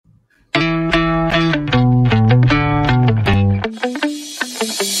Good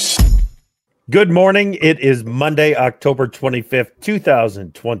morning. It is Monday, October 25th,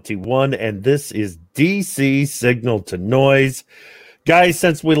 2021, and this is DC Signal to Noise. Guys,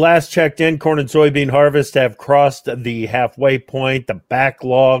 since we last checked in, corn and soybean harvest have crossed the halfway point. The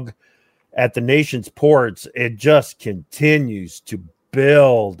backlog at the nation's ports, it just continues to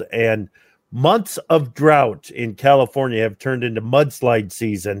build, and months of drought in California have turned into mudslide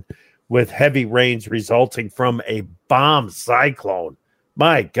season with heavy rains resulting from a bomb cyclone.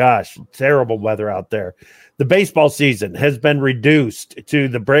 My gosh, terrible weather out there. The baseball season has been reduced to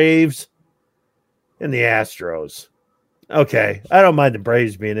the Braves and the Astros. Okay, I don't mind the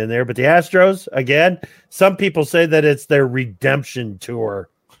Braves being in there, but the Astros, again, some people say that it's their redemption tour.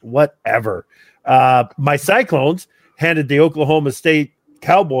 Whatever. My Cyclones handed the Oklahoma State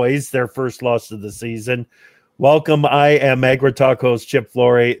Cowboys their first loss of the season. Welcome. I am AgriTalk host Chip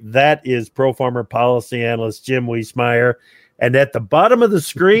Flory. That is Pro Farmer Policy Analyst Jim Wiesmeyer. And at the bottom of the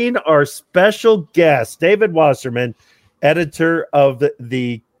screen, our special guest, David Wasserman, editor of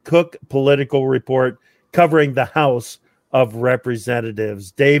the Cook Political Report, covering the House of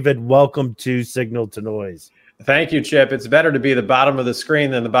Representatives. David, welcome to Signal to Noise. Thank you, Chip. It's better to be the bottom of the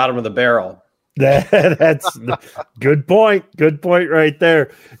screen than the bottom of the barrel. That's good point. Good point right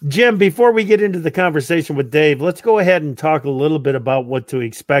there. Jim, before we get into the conversation with Dave, let's go ahead and talk a little bit about what to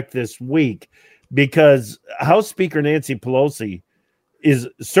expect this week, because House Speaker Nancy Pelosi is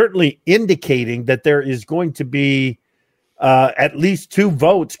certainly indicating that there is going to be at least 2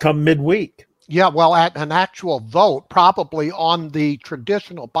 votes come midweek. Yeah, well, at an actual vote, probably on the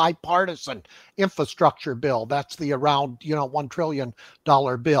traditional bipartisan infrastructure bill. That's the around, $1 trillion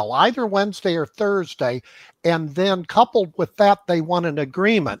bill, either Wednesday or Thursday. And then coupled with that, they want an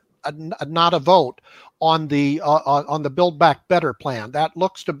agreement, not a vote, on the Build Back Better plan. That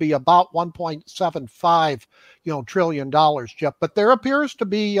looks to be about $1.75 trillion, Jeff. But there appears to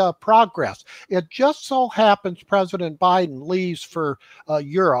be progress. It just so happens President Biden leaves for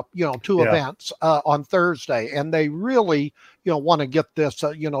Europe, 2 events on Thursday, and they really want to get this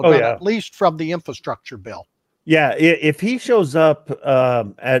done, at least from the infrastructure bill. Yeah, if he shows up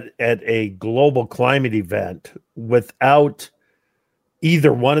at a global climate event without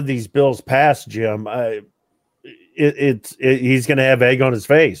either one of these bills passed, Jim, he's going to have egg on his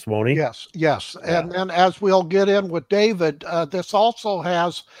face, won't he? Yes. Yeah. And then as we'll get in with David, this also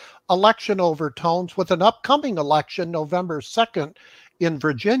has election overtones with an upcoming election November 2nd in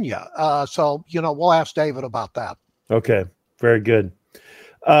Virginia. So, we'll ask David about that. Okay, very good.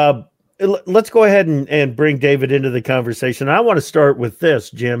 Let's go ahead and bring David into the conversation. I want to start with this,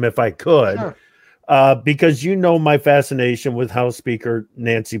 Jim, if I could. Sure. Because my fascination with House Speaker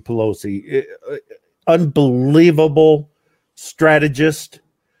Nancy Pelosi, unbelievable strategist.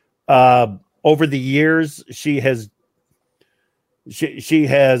 Over the years, she has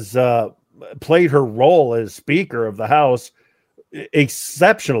played her role as Speaker of the House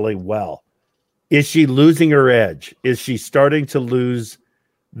exceptionally well. Is she losing her edge? Is she starting to lose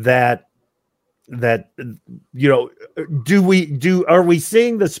that? Are we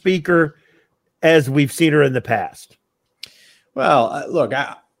seeing the Speaker as we've seen her in the past? Well, look,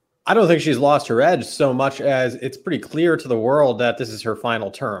 I don't think she's lost her edge so much as it's pretty clear to the world that this is her final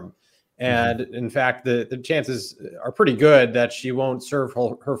term. And in fact, the chances are pretty good that she won't serve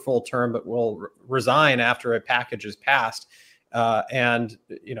her full term, but will resign after a package is passed and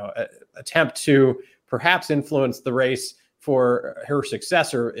attempt to perhaps influence the race for her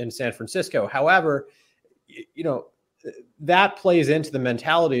successor in San Francisco. However, that plays into the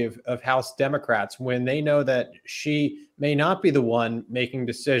mentality of House Democrats when they know that she may not be the one making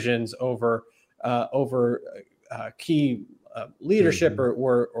decisions over key leadership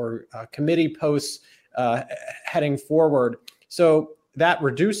or committee posts heading forward. So that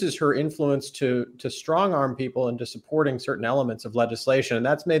reduces her influence to strong arm people into supporting certain elements of legislation. And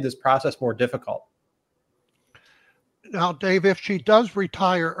that's made this process more difficult. Now, Dave, if she does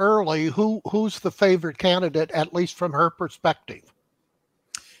retire early, who's the favorite candidate, at least from her perspective?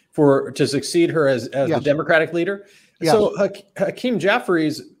 To succeed her as the Democratic leader? Yes. So Hakeem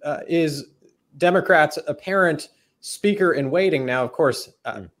Jeffries is Democrats' apparent speaker in waiting. Now, of course,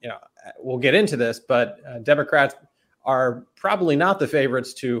 we'll get into this, but Democrats are probably not the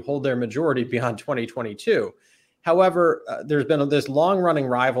favorites to hold their majority beyond 2022. However, there's been this long-running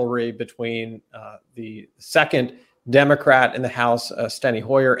rivalry between the second Democrat in the House, Steny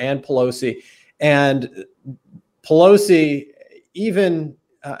Hoyer, and Pelosi. And Pelosi, even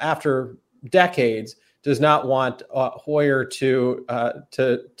after decades, does not want Hoyer to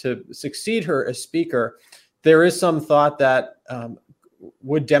succeed her as Speaker. There is some thought that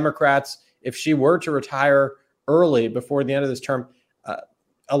would Democrats, if she were to retire early before the end of this term,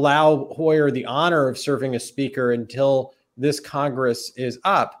 allow Hoyer the honor of serving as Speaker until this Congress is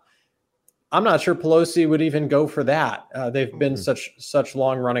up? I'm not sure Pelosi would even go for that. They've been such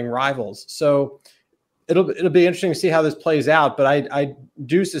long-running rivals. So it'll be interesting to see how this plays out. But I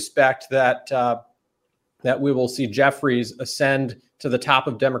do suspect that that we will see Jeffries ascend to the top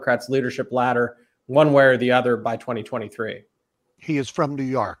of Democrats' leadership ladder one way or the other by 2023. He is from New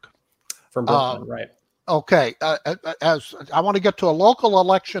York. From Brooklyn, right. Okay. As I want to get to a local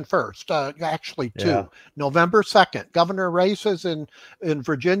election first, actually two. Yeah. November 2nd, governor races in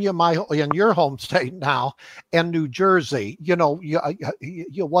Virginia, in your home state now, and New Jersey.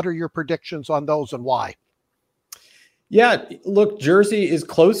 What are your predictions on those and why? Yeah, look, Jersey is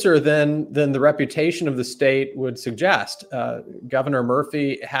closer than the reputation of the state would suggest. Governor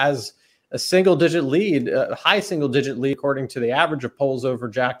Murphy has a single-digit lead, a high single-digit lead, according to the average of polls over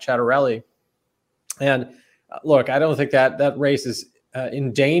Jack Ciattarelli. And look, I don't think that race is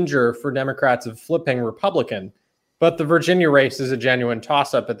in danger for Democrats of flipping Republican, but the Virginia race is a genuine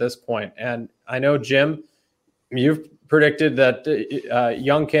toss-up at this point. And I know, Jim, you've predicted that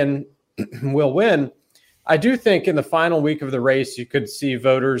Youngkin will win. I do think in the final week of the race, you could see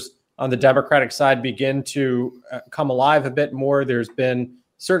voters on the Democratic side begin to come alive a bit more. There's been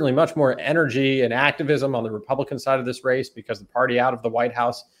certainly much more energy and activism on the Republican side of this race because the party out of the White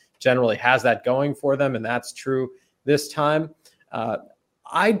House generally has that going for them, and that's true this time.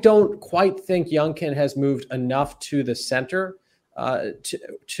 I don't quite think Youngkin has moved enough to the center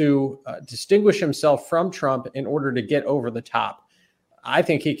to distinguish himself from Trump in order to get over the top. I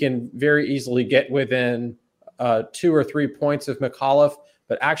think he can very easily get within 2 or 3 points of McAuliffe,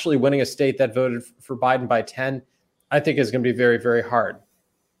 but actually winning a state that voted for Biden by 10, I think is going to be very, very hard.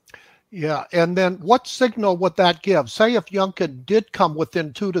 Yeah, and then what signal would that give? Say if Youngkin did come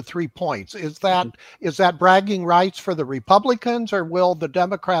within 2 to 3 points, is that bragging rights for the Republicans, or will the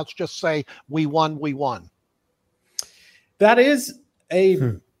Democrats just say, we won, we won? That is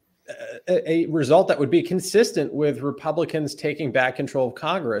a result that would be consistent with Republicans taking back control of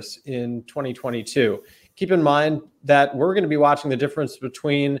Congress in 2022. Keep in mind that we're going to be watching the difference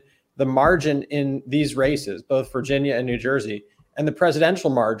between the margin in these races, both Virginia and New Jersey, and the presidential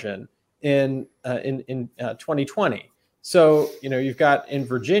margin in 2020. So, you've got in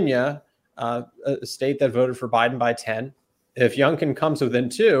Virginia, a state that voted for Biden by 10. If Youngkin comes within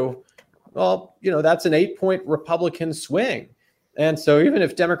 2, well, that's an 8-point Republican swing. And so even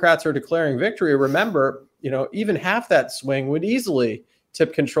if Democrats are declaring victory, remember, even half that swing would easily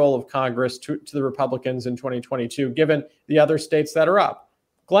tip control of Congress to the Republicans in 2022, given the other states that are up.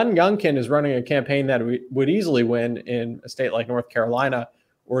 Glenn Youngkin is running a campaign that would easily win in a state like North Carolina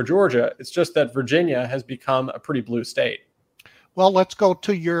or Georgia. It's just that Virginia has become a pretty blue state. Well, let's go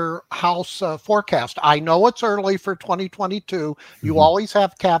to your House forecast. I know it's early for 2022. You always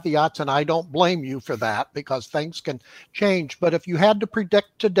have caveats, and I don't blame you for that because things can change. But if you had to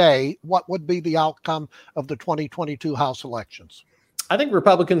predict today, what would be the outcome of the 2022 House elections? I think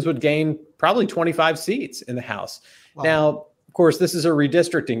Republicans would gain probably 25 seats in the House. Wow. Now, of course, this is a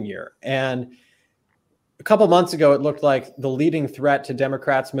redistricting year. And a couple months ago, it looked like the leading threat to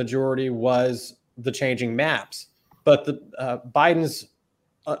Democrats' majority was the changing maps. But Biden's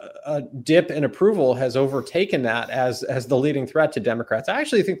dip in approval has overtaken that as the leading threat to Democrats. I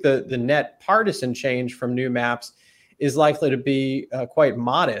actually think the net partisan change from new maps is likely to be quite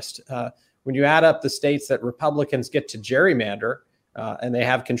modest. When you add up the states that Republicans get to gerrymander, and they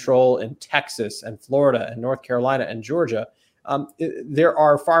have control in Texas and Florida and North Carolina and Georgia, there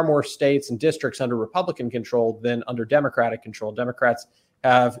are far more states and districts under Republican control than under Democratic control. Democrats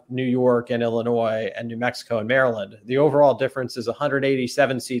have New York and Illinois and New Mexico and Maryland. The overall difference is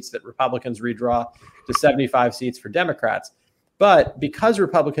 187 seats that Republicans redraw to 75 seats for Democrats. But because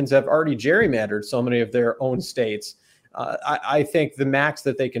Republicans have already gerrymandered so many of their own states, I think the max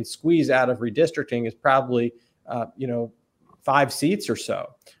that they can squeeze out of redistricting is probably, 5 seats or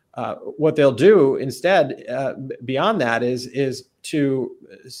so. What they'll do instead, beyond that, is to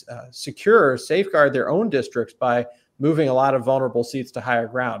safeguard their own districts by moving a lot of vulnerable seats to higher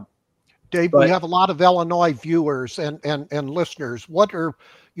ground. Dave, we have a lot of Illinois viewers and listeners. What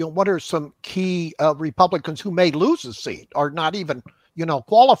are some key Republicans who may lose a seat or not even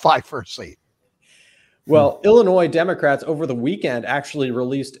qualify for a seat? Well, Illinois Democrats over the weekend actually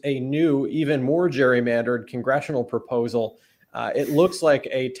released a new, even more gerrymandered congressional proposal. It looks like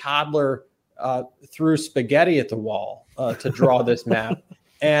a toddler threw spaghetti at the wall to draw this map.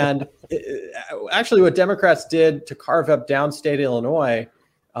 And actually what Democrats did to carve up downstate Illinois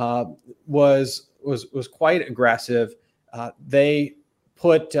was quite aggressive. They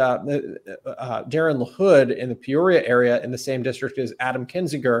put Darren LaHood in the Peoria area in the same district as Adam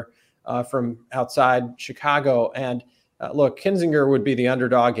Kinzinger from outside Chicago. And look, Kinzinger would be the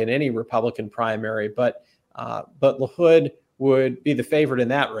underdog in any Republican primary, but LaHood would be the favorite in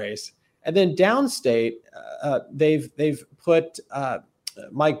that race. And then downstate, they've put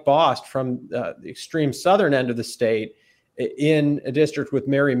Mike Bost from the extreme southern end of the state in a district with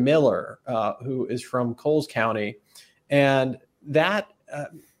Mary Miller, who is from Coles County. And that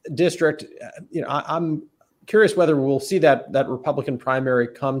district, I'm curious whether we'll see that Republican primary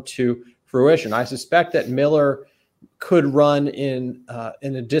come to fruition. I suspect that Miller could run in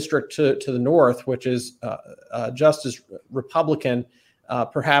a district to the north, which is just as Republican,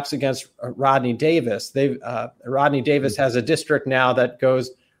 perhaps against Rodney Davis. Rodney Davis has a district now that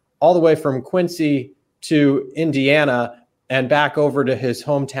goes all the way from Quincy to Indiana and back over to his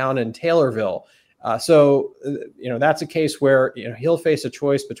hometown in Taylorville. So that's a case where he'll face a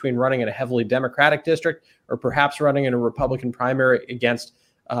choice between running in a heavily Democratic district or perhaps running in a Republican primary against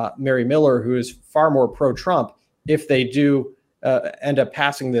Mary Miller, who is far more pro-Trump, if they do end up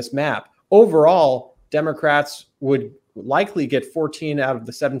passing this map. Overall, Democrats would likely get 14 out of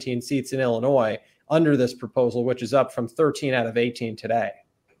the 17 seats in Illinois under this proposal, which is up from 13 out of 18 today.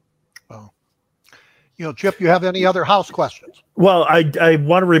 Wow. Chip, you have any other House questions? Well, I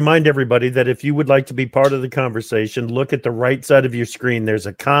want to remind everybody that if you would like to be part of the conversation, look at the right side of your screen. There's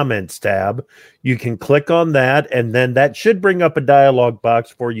a comments tab. You can click on that, and then that should bring up a dialog box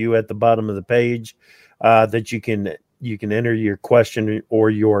for you at the bottom of the page that you can enter your question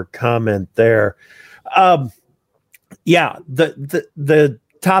or your comment there. The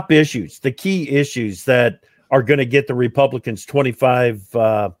top issues, the key issues that are going to get the Republicans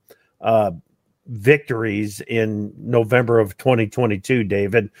 25 victories in November of 2022,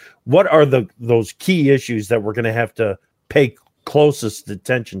 David. What are those key issues that we're going to have to pay closest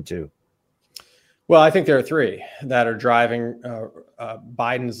attention to? Well, I think there are three that are driving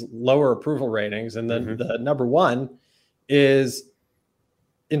Biden's lower approval ratings. And then the number one is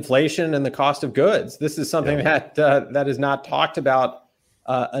inflation and the cost of goods. This is something that is not talked about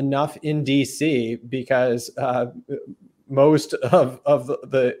enough in DC because most of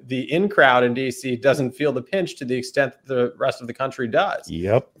the in crowd in DC doesn't feel the pinch to the extent that the rest of the country does.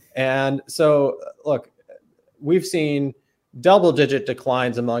 Yep. And so, look, we've seen double-digit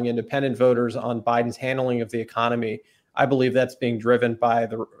declines among independent voters on Biden's handling of the economy. I believe that's being driven by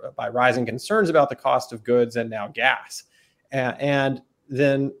rising concerns about the cost of goods and now gas. And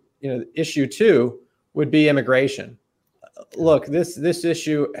then, issue two would be immigration. Look, this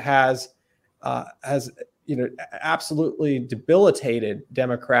issue has absolutely debilitated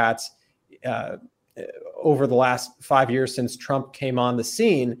Democrats over the last 5 years since Trump came on the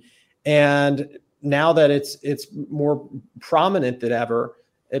scene. And now that it's more prominent than ever,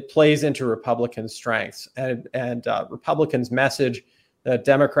 it plays into Republicans' strengths. And Republicans' message that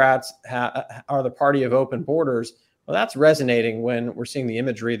Democrats are the party of open borders, well, that's resonating when we're seeing the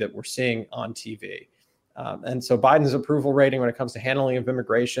imagery that we're seeing on TV. And so Biden's approval rating when it comes to handling of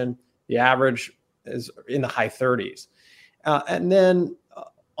immigration, the average is in the high 30s. And then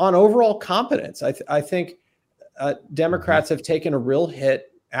on overall competence, I think Democrats have taken a real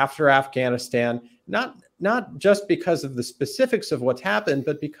hit after Afghanistan, not just because of the specifics of what's happened,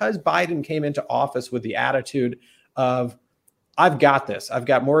 but because Biden came into office with the attitude of, I've got this. I've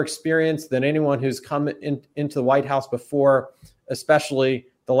got more experience than anyone who's come into the White House before, especially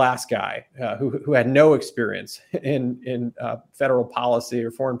the last guy who had no experience in federal policy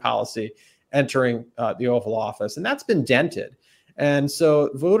or foreign policy entering the Oval Office. And that's been dented. And so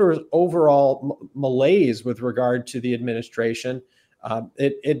voters' overall malaise with regard to the administration,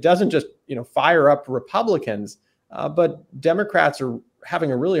 it doesn't just fire up Republicans, but Democrats are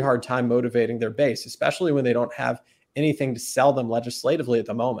having a really hard time motivating their base, especially when they don't have anything to sell them legislatively at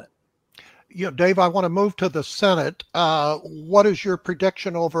the moment. Dave, I want to move to the Senate. What is your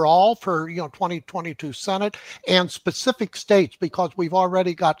prediction overall for 2022 Senate and specific states? Because we've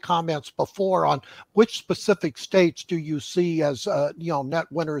already got comments before on which specific states do you see as net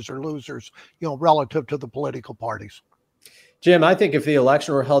winners or losers, relative to the political parties. Jim, I think if the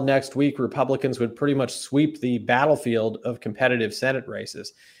election were held next week, Republicans would pretty much sweep the battlefield of competitive Senate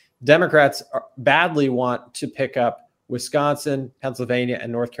races. Democrats badly want to pick up Wisconsin, Pennsylvania,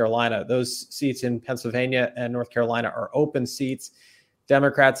 and North Carolina. Those seats in Pennsylvania and North Carolina are open seats.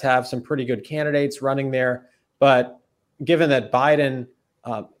 Democrats have some pretty good candidates running there. But given that Biden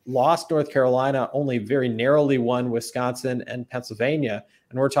lost North Carolina, only very narrowly won Wisconsin and Pennsylvania,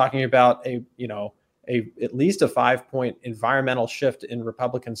 and we're talking about at least a 5-point environmental shift in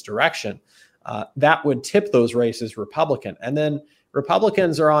Republicans' direction, that would tip those races Republican. And then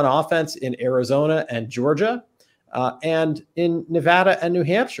Republicans are on offense in Arizona and Georgia, and in Nevada and New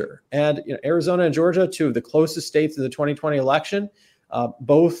Hampshire. And Arizona and Georgia, two of the closest states in the 2020 election.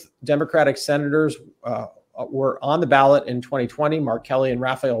 Both Democratic senators were on the ballot in 2020. Mark Kelly and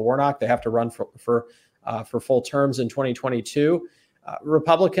Raphael Warnock. They have to run for full terms in 2022.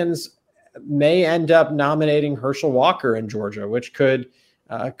 Republicans may end up nominating Herschel Walker in Georgia, which could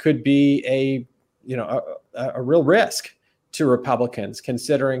be a real risk to Republicans,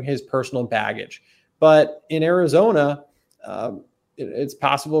 considering his personal baggage. But in Arizona, it's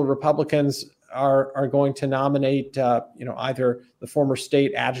possible Republicans are going to nominate either the former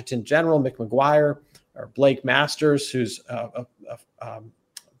state adjutant general Mick McGuire or Blake Masters, who's a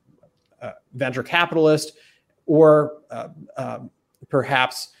venture capitalist, or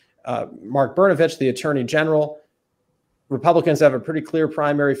perhaps Mark Brnovich, the attorney general. Republicans have a pretty clear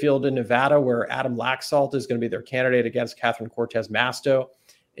primary field in Nevada, where Adam Laxalt is going to be their candidate against Catherine Cortez Masto.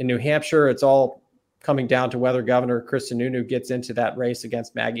 In New Hampshire, it's all coming down to whether Governor Chris Sununu gets into that race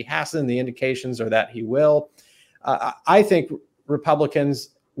against Maggie Hassan. The indications are that he will. I think Republicans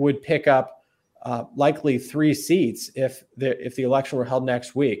would pick up likely 3 seats if the election were held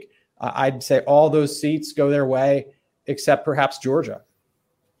next week. I'd say all those seats go their way, except perhaps Georgia.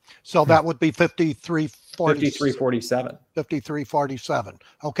 So that would be 53-47. 53-47.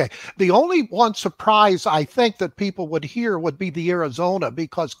 Okay. The only one surprise I think that people would hear would be the Arizona,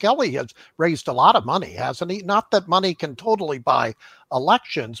 because Kelly has raised a lot of money, hasn't he? Not that money can totally buy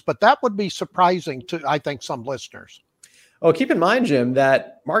elections, but that would be surprising to, I think, some listeners. Oh, keep in mind, Jim,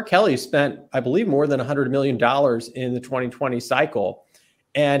 that Mark Kelly spent, I believe, more than $100 million in the 2020 cycle.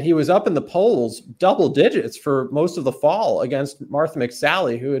 And he was up in the polls double digits for most of the fall against Martha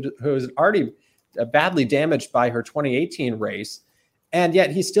McSally, who was already badly damaged by her 2018 race. And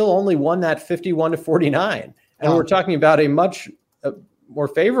yet he still only won that 51-49. And we're talking about a much more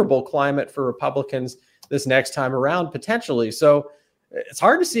favorable climate for Republicans this next time around, potentially. So it's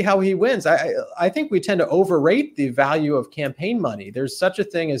hard to see how he wins. I think we tend to overrate the value of campaign money. There's such a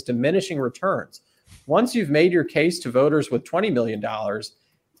thing as diminishing returns. Once you've made your case to voters with $20 million,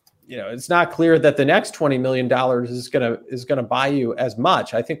 it's not clear that the next $20 million is going to buy you as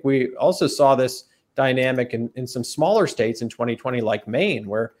much. I think we also saw this dynamic in some smaller states in 2020, like Maine,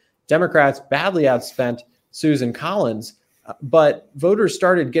 where Democrats badly outspent Susan Collins, but voters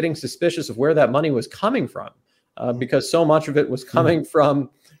started getting suspicious of where that money was coming from, because so much of it was coming from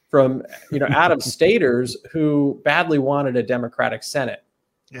out-of-staters who badly wanted a Democratic Senate.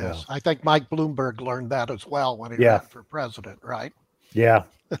 Yes, I think Mike Bloomberg learned that as well when he ran for president, right? Yeah.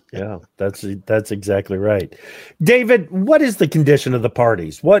 Yeah, that's exactly right. David, what is the condition of the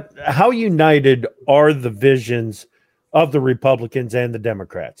parties? How united are the visions of the Republicans and the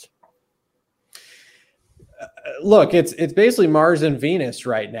Democrats? Look, it's basically Mars and Venus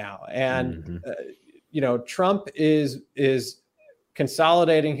right now. And, Trump is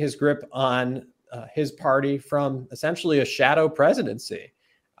consolidating his grip on his party from essentially a shadow presidency.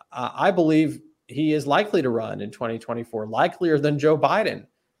 I believe he is likely to run in 2024, likelier than Joe Biden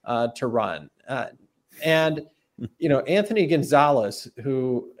to run. And Anthony Gonzalez,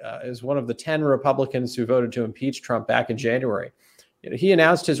 who is one of the 10 Republicans who voted to impeach Trump back in January, he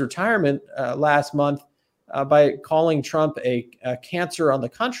announced his retirement last month by calling Trump a cancer on the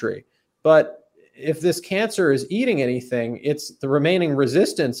country. But if this cancer is eating anything, it's the remaining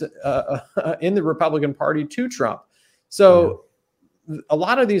resistance in the Republican Party to Trump. So a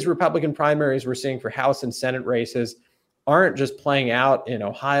lot of these Republican primaries we're seeing for House and Senate races aren't just playing out in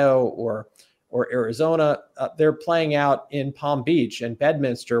Ohio or Arizona. They're playing out in Palm Beach and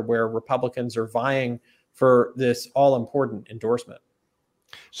Bedminster, where Republicans are vying for this all-important endorsement.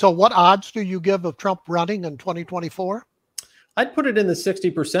 So what odds do you give of Trump running in 2024? I'd put it in the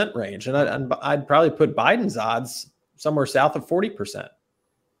 60% range, and I'd probably put Biden's odds somewhere south of 40%.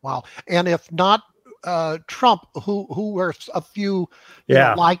 Wow. And if not Trump, who were a few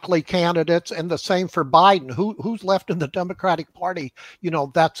likely candidates, and the same for Biden, who's left in the Democratic Party,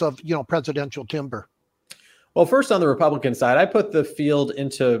 that's of, presidential timber? Well, first on the Republican side, I put the field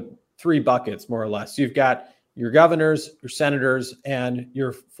into 3 buckets, more or less. You've got your governors, your senators, and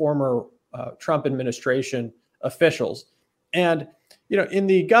your former Trump administration officials. And, in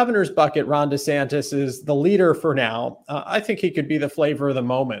the governor's bucket, Ron DeSantis is the leader for now. I think he could be the flavor of the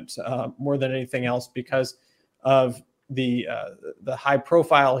moment more than anything else, because of the high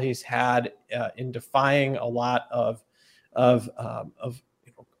profile he's had in defying a lot of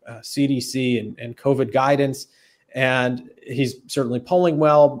CDC and COVID guidance. And he's certainly polling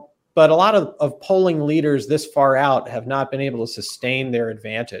well, but a lot of polling leaders this far out have not been able to sustain their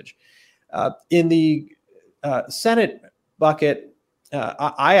advantage. In the Senate bucket,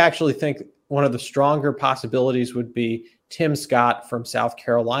 I actually think one of the stronger possibilities would be Tim Scott from South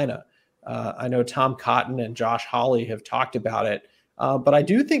Carolina. I know Tom Cotton and Josh Hawley have talked about it, but I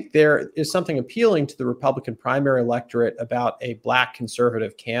do think there is something appealing to the Republican primary electorate about a Black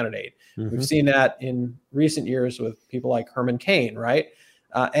conservative candidate. Mm-hmm. We've seen that in recent years with people like Herman Cain, right?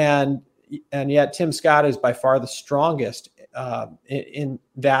 And yet Tim Scott is by far the strongest in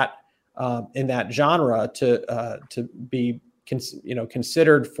that genre to be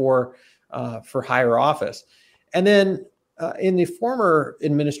considered for higher office. And then in the former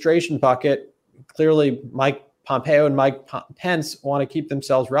administration bucket, clearly Mike Pompeo and Mike Pence want to keep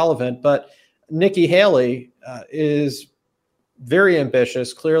themselves relevant, but Nikki Haley is very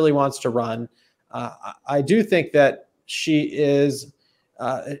ambitious, clearly wants to run. I do think that she's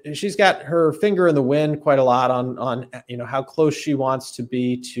got her finger in the wind quite a lot on how close she wants to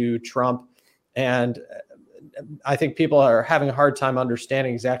be to Trump. And I think people are having a hard time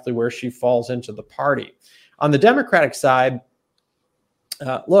understanding exactly where she falls into the party. On the Democratic side,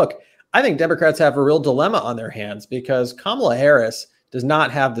 look, I think Democrats have a real dilemma on their hands because Kamala Harris does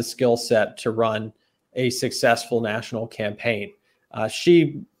not have the skill set to run a successful national campaign.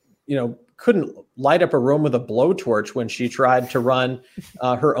 She, couldn't light up a room with a blowtorch when she tried to run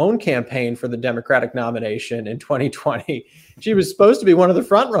her own campaign for the Democratic nomination in 2020. She was supposed to be one of the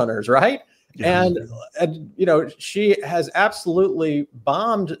front runners, right? Yeah. And she has absolutely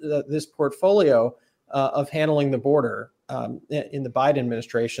bombed this portfolio of handling the border in the Biden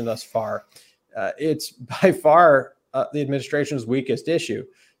administration thus far. It's by far the administration's weakest issue.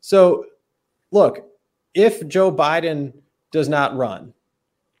 So, look, if Joe Biden does not run,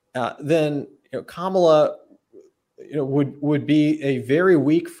 then Kamala would be a very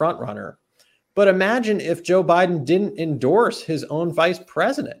weak front runner. But imagine if Joe Biden didn't endorse his own vice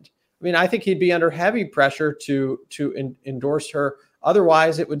president. I mean, I think he'd be under heavy pressure to endorse her.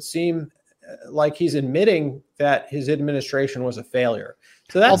 Otherwise, it would seem like he's admitting that his administration was a failure.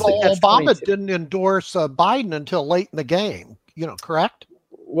 So that's although Obama didn't endorse Biden until late in the game, correct?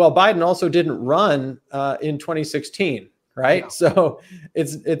 Well, Biden also didn't run in 2016, right? Yeah. So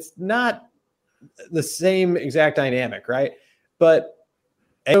it's not the same exact dynamic, right? But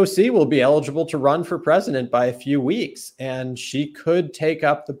AOC will be eligible to run for president by a few weeks, and she could take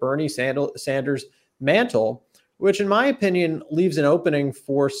up the Bernie Sanders mantle, which in my opinion leaves an opening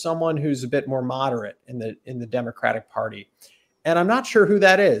for someone who's a bit more moderate in the Democratic Party. And I'm not sure who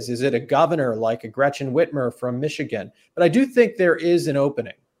that is. Is it a governor like a Gretchen Whitmer from Michigan? But I do think there is an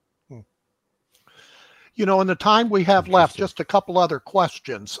opening. In the time we have left, just a couple other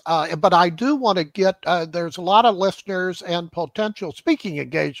questions. But I do want to get, there's a lot of listeners and potential speaking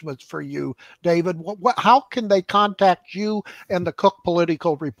engagements for you, David. How can they contact you and the Cook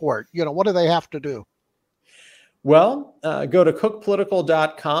Political Report? What do they have to do? Well, go to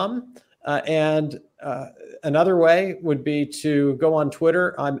cookpolitical.com. And another way would be to go on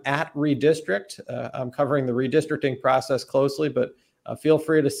Twitter. I'm at Redistrict. I'm covering the redistricting process closely, but feel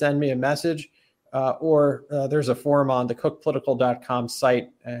free to send me a message. Or there's a forum on the cookpolitical.com site,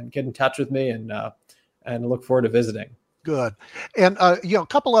 and get in touch with me and look forward to visiting. Good. And, a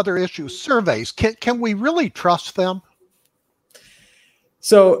couple other issues. Surveys. Can we really trust them?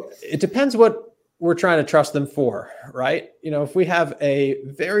 So it depends what we're trying to trust them for, right? If we have a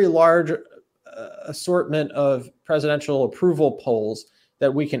very large assortment of presidential approval polls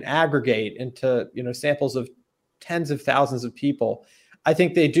that we can aggregate into, samples of tens of thousands of people, I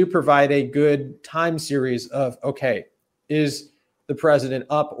think they do provide a good time series of, okay, is the president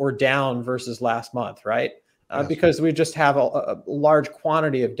up or down versus last month, right? Yes. Because we just have a large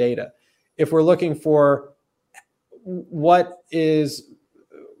quantity of data. If we're looking for what is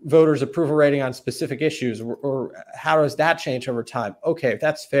voters' approval rating on specific issues, or how does that change over time? Okay,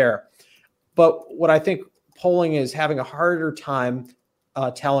 that's fair. But what I think polling is having a harder time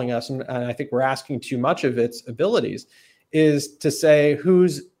telling us, and I think we're asking too much of its abilities, is to say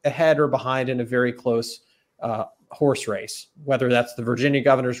who's ahead or behind in a very close horse race, whether that's the Virginia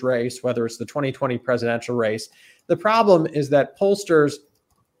governor's race, whether it's the 2020 presidential race. The problem is that pollsters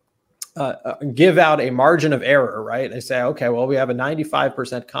give out a margin of error, right? They say, okay, well, we have a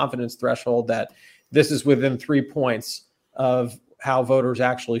 95% confidence threshold that this is within 3 points of how voters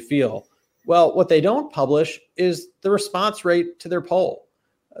actually feel. Well, what they don't publish is the response rate to their poll.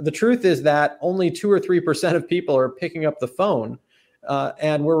 The truth is that only 2 or 3% of people are picking up the phone,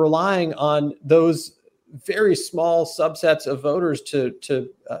 and we're relying on those very small subsets of voters to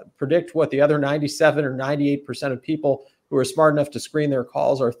predict what the other 97 or 98% of people who are smart enough to screen their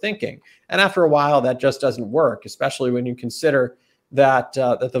calls are thinking. And after a while, that just doesn't work, especially when you consider that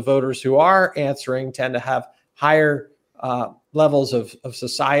the voters who are answering tend to have higher levels of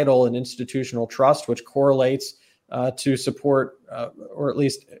societal and institutional trust, which correlates to support, or at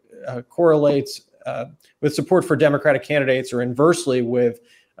least correlates with support for Democratic candidates, or inversely with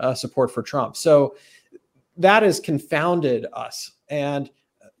support for Trump. So that has confounded us. And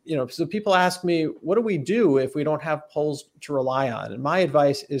so people ask me, what do we do if we don't have polls to rely on? And my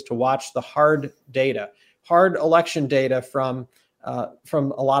advice is to watch the hard election data from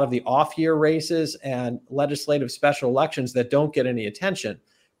a lot of the off-year races and legislative special elections that don't get any attention,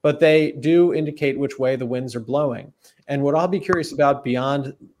 but they do indicate which way the winds are blowing. And what I'll be curious about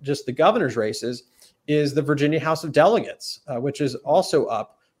beyond just the governor's races is the Virginia House of Delegates, which is also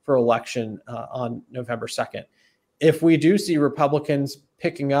up for election on November 2nd. If we do see Republicans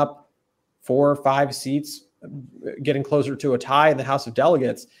picking up 4 or 5 seats, getting closer to a tie in the House of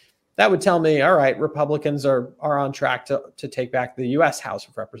Delegates, that would tell me, all right, Republicans are on track to take back the U.S. House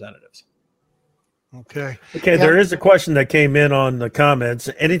of Representatives. Okay. There is a question that came in on the comments.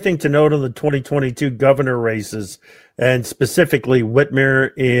 Anything to note on the 2022 governor races, and specifically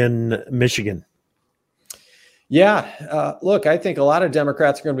Whitmer in Michigan? Yeah, look, I think a lot of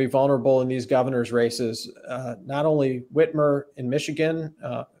Democrats are going to be vulnerable in these governor's races. Not only Whitmer in Michigan,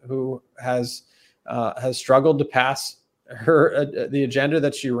 who has struggled to pass the agenda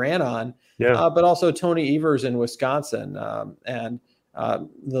that she ran on, but also Tony Evers in Wisconsin, and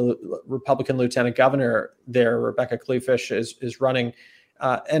the Republican lieutenant governor there, Rebecca Kleefisch, is running.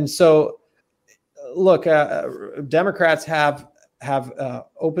 And so, look, Democrats have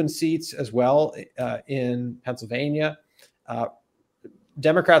open seats as well in Pennsylvania.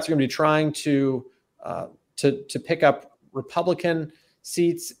 Democrats are going to be trying to pick up Republican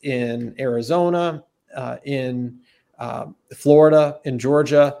seats in Arizona, in Florida, in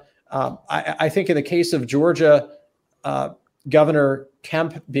Georgia. I think in the case of Georgia, Governor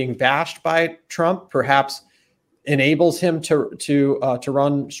Kemp being bashed by Trump perhaps enables him to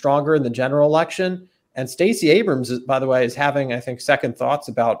run stronger in the general election. And Stacey Abrams, by the way, is having, I think, second thoughts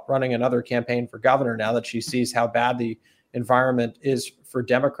about running another campaign for governor now that she sees how bad the environment is for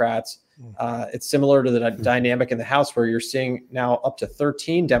Democrats. It's similar to the dynamic in the House, where you're seeing now up to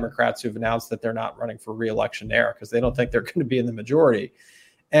 13 Democrats who've announced that they're not running for re-election there because they don't think they're going to be in the majority.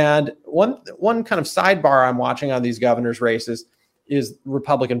 And one kind of sidebar I'm watching on these governor's races is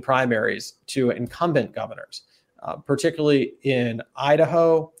Republican primaries to incumbent governors, particularly in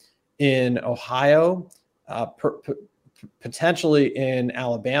Idaho, in Ohio, potentially in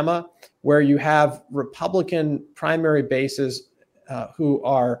Alabama, where you have Republican primary bases who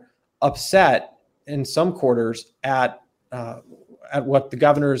are upset in some quarters at what the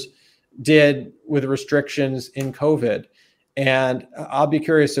governors did with restrictions in COVID. And I'll be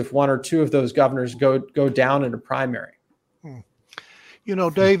curious if 1 or 2 of those governors go down in a primary.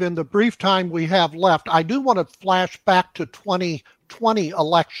 Dave, in the brief time we have left, I do want to flash back to 2020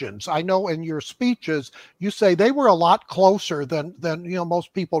 elections. I know in your speeches you say they were a lot closer than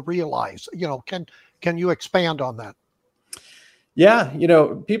most people realize. Can you expand on that? Yeah,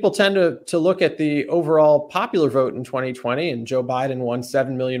 people tend to look at the overall popular vote in 2020, and Joe Biden won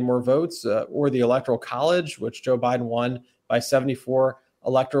 7 million more votes, or the Electoral College, which Joe Biden won by 74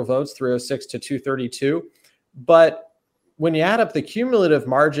 electoral votes, 306 to 232. But when you add up the cumulative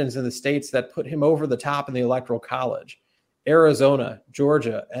margins in the states that put him over the top in the Electoral College, Arizona,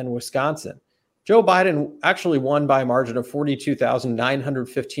 Georgia, and Wisconsin, Joe Biden actually won by a margin of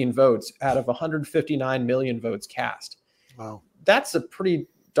 42,915 votes out of 159 million votes cast. Wow. That's a pretty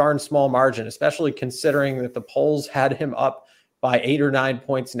darn small margin, especially considering that the polls had him up by 8 or 9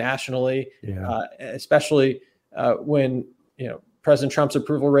 points nationally, especially when President Trump's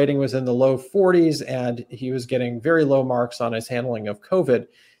approval rating was in the low 40s and he was getting very low marks on his handling of COVID.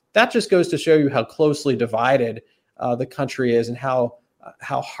 That just goes to show you how closely divided the country is and how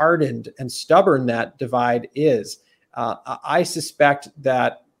hardened and stubborn that divide is. I suspect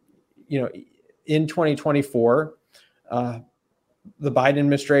that, in 2024, the Biden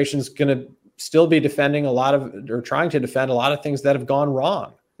administration is going to still be defending trying to defend a lot of things that have gone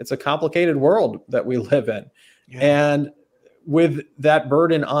wrong. It's a complicated world that we live in. Yeah. And with that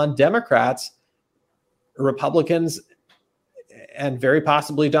burden on Democrats, Republicans, and very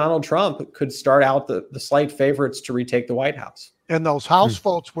possibly Donald Trump could start out the slight favorites to retake the White House. And those House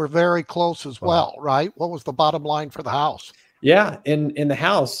votes were very close as well, right? What was the bottom line for the House? Yeah, in the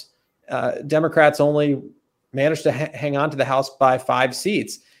House, Democrats only managed to hang on to the House by 5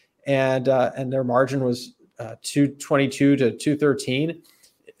 seats, and their margin was 222 to 213.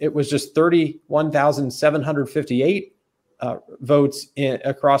 It was just 31,758 votes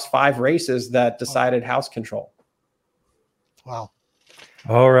across 5 races that decided House control. Wow.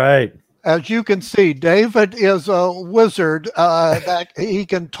 All right. As you can see, David is a wizard that he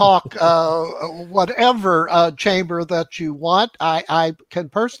can talk whatever chamber that you want. I can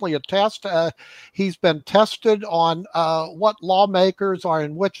personally attest he's been tested on what lawmakers are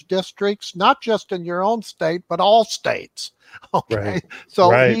in which districts, not just in your own state, but all states. Okay, right.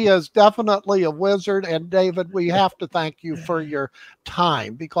 So he is definitely a wizard. And David, we have to thank you for your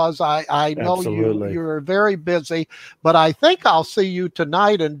time, because I know you're very busy, but I think I'll see you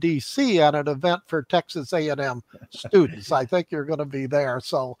tonight in DC at an event for Texas A&M students. I think you're going to be there.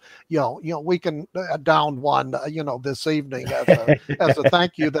 So, we can down one, this evening as a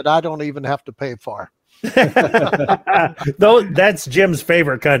thank you that I don't even have to pay for. Though that's Jim's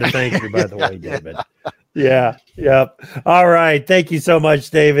favorite kind of thank you, by the way, David. Yeah. Yep. All right. Thank you so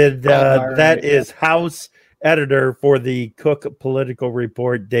much, David. That is House editor for the Cook Political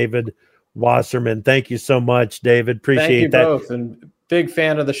Report, David Wasserman. Thank you so much, David. Appreciate that. Both, and big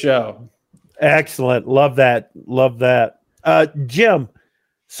fan of the show. Excellent. Love that. Love that. Jim,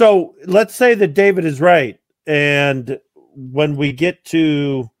 so let's say that David is right. And when we get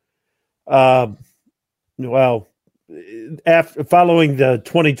to, after following the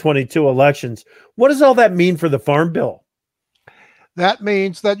 2022 elections, what does all that mean for the Farm Bill? That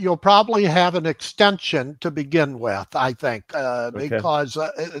means that you'll probably have an extension to begin with, I think, because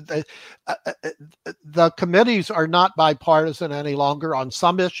the committees are not bipartisan any longer. On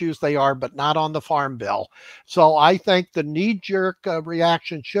some issues they are, but not on the Farm Bill. So I think the knee-jerk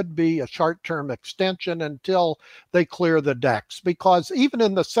reaction should be a short-term extension until they clear the decks, because even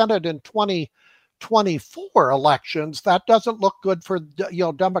in the Senate in 2024 elections, that doesn't look good for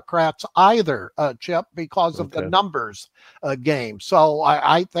Democrats either, Chip, because of the numbers game. So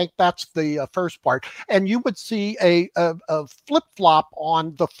I think that's the first part. And you would see a flip-flop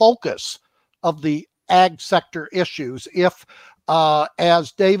on the focus of the ag sector issues if,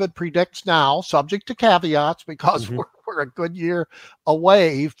 as David predicts now, subject to caveats, because we're a good year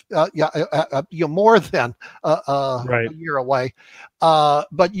away, more than a year away.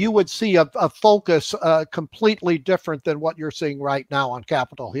 But you would see a focus completely different than what you're seeing right now on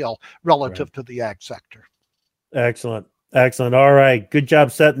Capitol Hill relative to the ag sector. Excellent. Excellent. All right. Good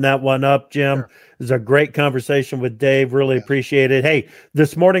job setting that one up, Jim. Sure. It was a great conversation with Dave. Really appreciate it. Hey,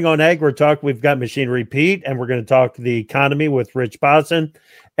 this morning on AgriTalk, we've got Machinery Pete, and we're going to talk the economy with Rich Bosson.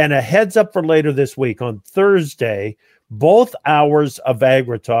 And a heads up for later this week on Thursday, both hours of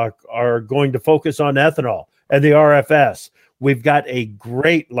AgriTalk are going to focus on ethanol and the RFS. We've got a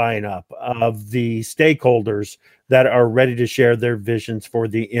great lineup of the stakeholders that are ready to share their visions for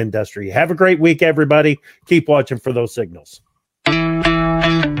the industry. Have a great week, everybody. Keep watching for those signals.